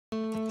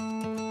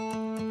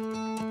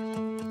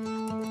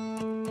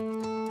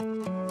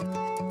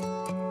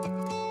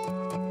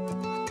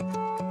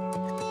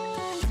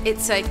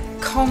It's a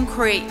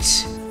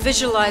concrete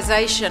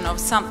visualization of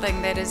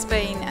something that has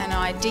been an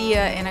idea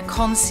and a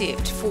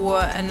concept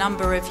for a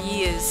number of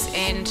years,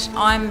 and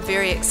I'm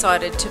very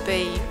excited to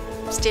be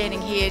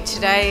standing here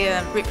today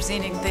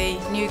representing the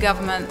new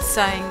government,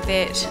 saying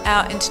that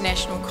our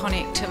international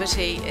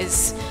connectivity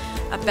is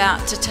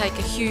about to take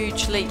a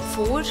huge leap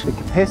forward. The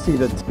capacity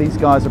that these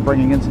guys are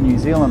bringing into New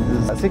Zealand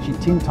is actually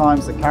 10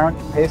 times the current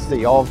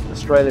capacity of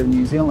Australia and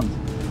New Zealand.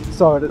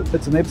 So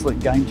it's an absolute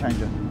game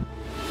changer.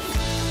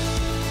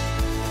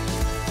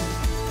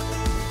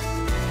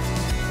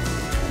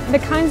 The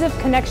kinds of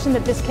connection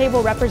that this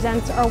cable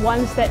represents are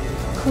ones that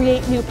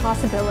create new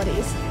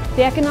possibilities.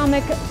 The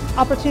economic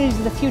opportunities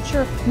of the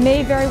future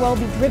may very well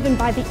be driven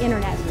by the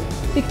internet.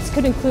 This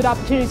could include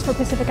opportunities for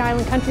Pacific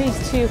Island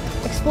countries to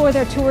explore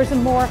their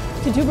tourism more,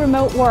 to do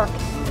remote work.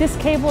 This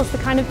cable is the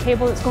kind of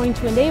cable that's going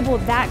to enable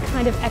that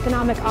kind of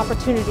economic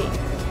opportunity.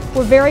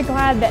 We're very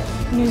glad that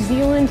New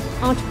Zealand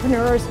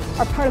entrepreneurs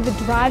are part of the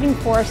driving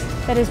force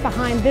that is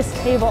behind this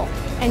cable,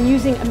 and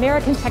using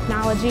American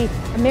technology,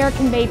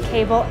 American-made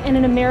cable, and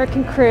an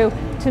American crew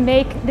to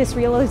make this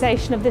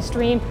realization of this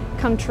dream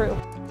come true.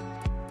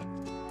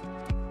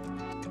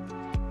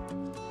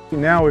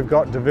 Now we've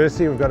got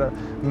diversity, we've got a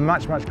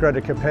much greater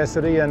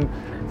capacity, and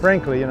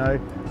frankly,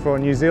 for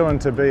New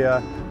Zealand to be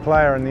a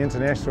player in the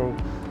international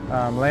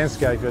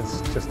landscape,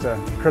 it's just a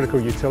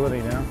critical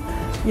utility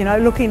now.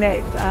 Looking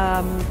at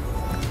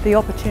the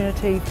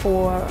opportunity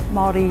for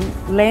Māori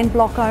land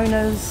block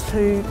owners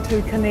to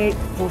connect,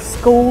 for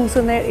schools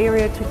in that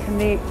area to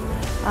connect,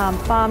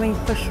 farming,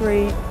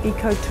 fishery,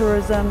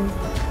 ecotourism,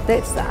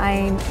 that's the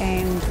aim,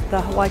 and the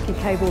Hawaiki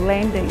Cable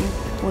landing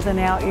within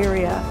our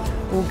area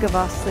will give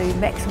us the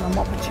maximum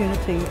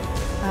opportunity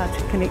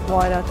to connect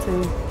wider to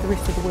the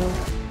rest of the world.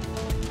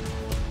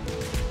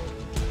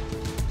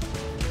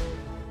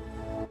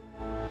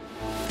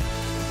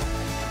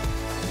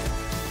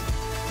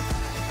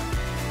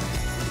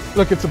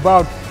 Look, it's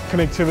about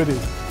connectivity.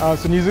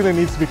 So New Zealand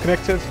needs to be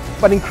connected,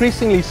 but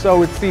increasingly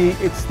so it's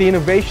the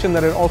innovation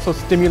that it also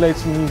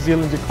stimulates in the New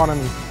Zealand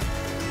economy.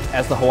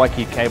 As the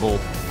Hawaiki Cable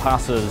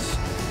passes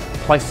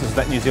places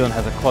that New Zealand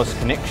has a close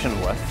connection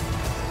with,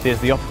 there's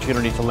the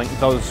opportunity to link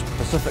those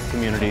Pacific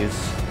communities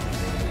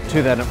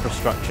to that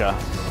infrastructure.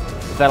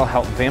 That'll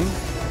help them,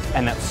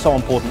 and that's so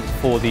important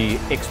for the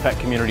expat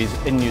communities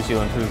in New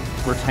Zealand who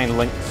retain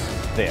links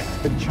there.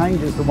 It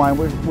changes the way in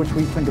which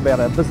we think about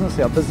our business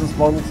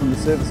models and the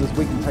services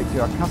we can take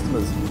to our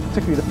customers,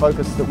 particularly the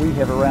focus that we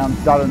have around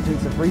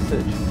data-intensive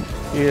research.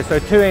 Yeah, so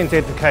 2ANZ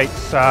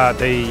advocates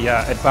the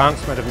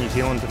advancement of New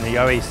Zealand in the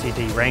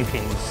OECD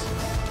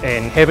rankings,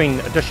 and having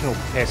additional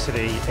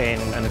capacity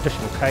and an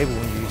additional cable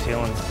in New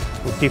Zealand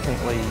will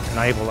definitely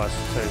enable us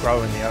to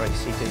grow in the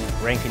OECD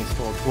rankings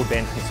for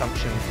broadband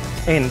consumption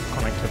and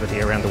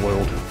connectivity around the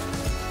world.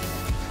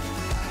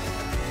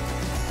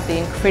 The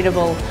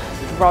incredible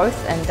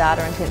growth in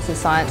data-intensive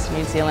science in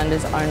New Zealand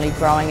is only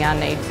growing our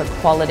need for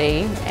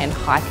quality and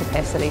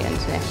high-capacity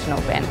international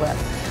bandwidth.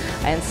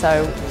 And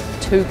so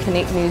to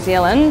connect New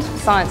Zealand,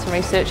 science and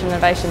research and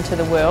innovation to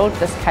the world,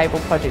 this cable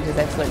project is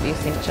absolutely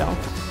essential.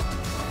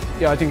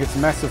 Yeah, I think it's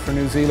massive for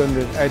New Zealand.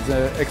 It adds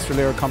an extra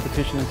layer of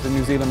competition into the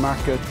New Zealand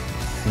market.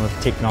 And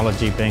with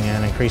technology being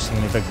an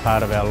increasingly big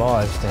part of our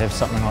lives, to have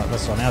something like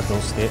this on our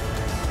doorstep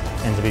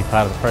and to be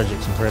part of the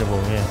project's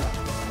incredible,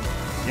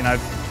 yeah.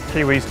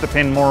 Kiwis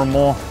depend more and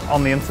more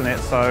on the internet,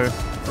 so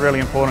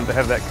really important to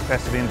have that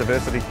capacity and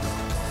diversity.